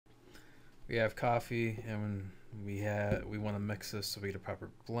we have coffee, and we want to mix this so we get a proper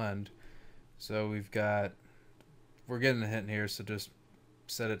blend. So we're getting a hint here, so just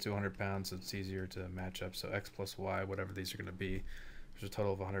set it to 100 pounds so it's easier to match up. So x plus y, whatever these are going to be, there's a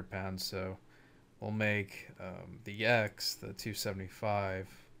total of 100 pounds. So we'll make the x, the 275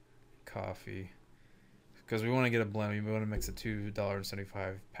 coffee, because we want to get a blend. We want to mix the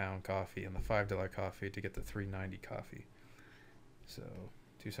 $2.75 coffee and the $5 coffee to get the 390 coffee. So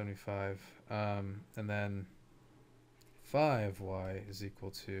 275, and then 5y is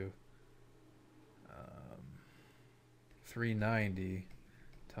equal to 390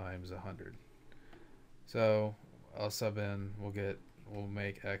 times 100. So I'll sub in, we'll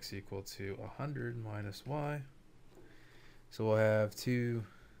make x equal to 100 minus y. So we'll have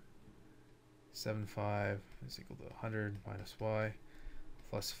 275 is equal to 100 minus y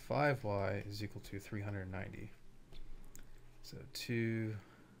plus 5y is equal to 390. So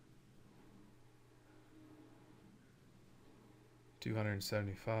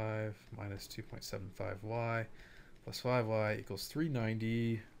 275 minus 2.75y plus 5y equals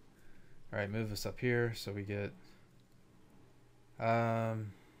 390. All right, move this up here so we get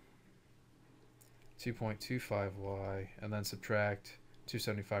 2.25y, and then subtract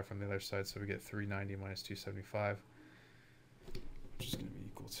 275 from the other side, so we get 390 minus 275, which is going to be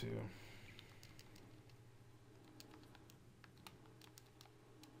equal to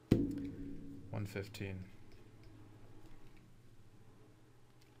 115.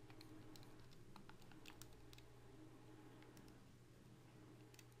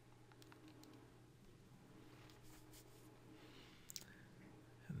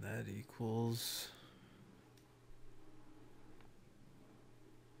 And that equals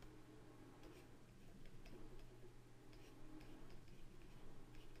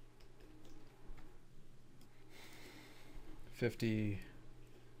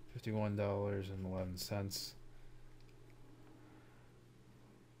 51.11.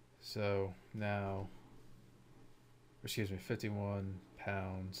 So now, excuse me, 51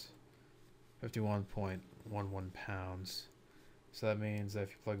 pounds, 51.11 pounds. So that means that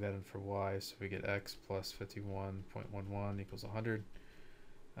if you plug that in for y, so we get x plus 51.11 equals 100.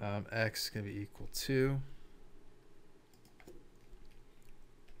 X is going to be equal to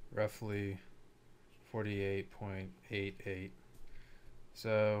roughly 48.88.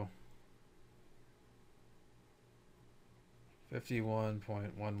 So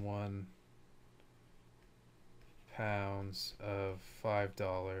 51.11 pounds of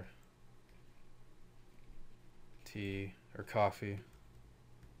 $5 tea or coffee,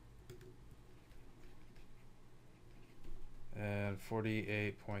 and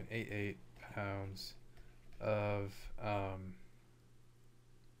 48.88 pounds of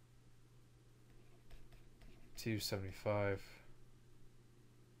 275,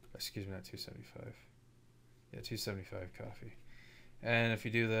 excuse me, not 275, yeah, 275 coffee. And if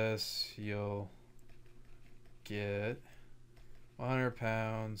you do this, you'll get 100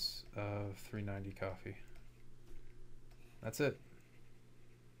 pounds of 390 coffee. That's it.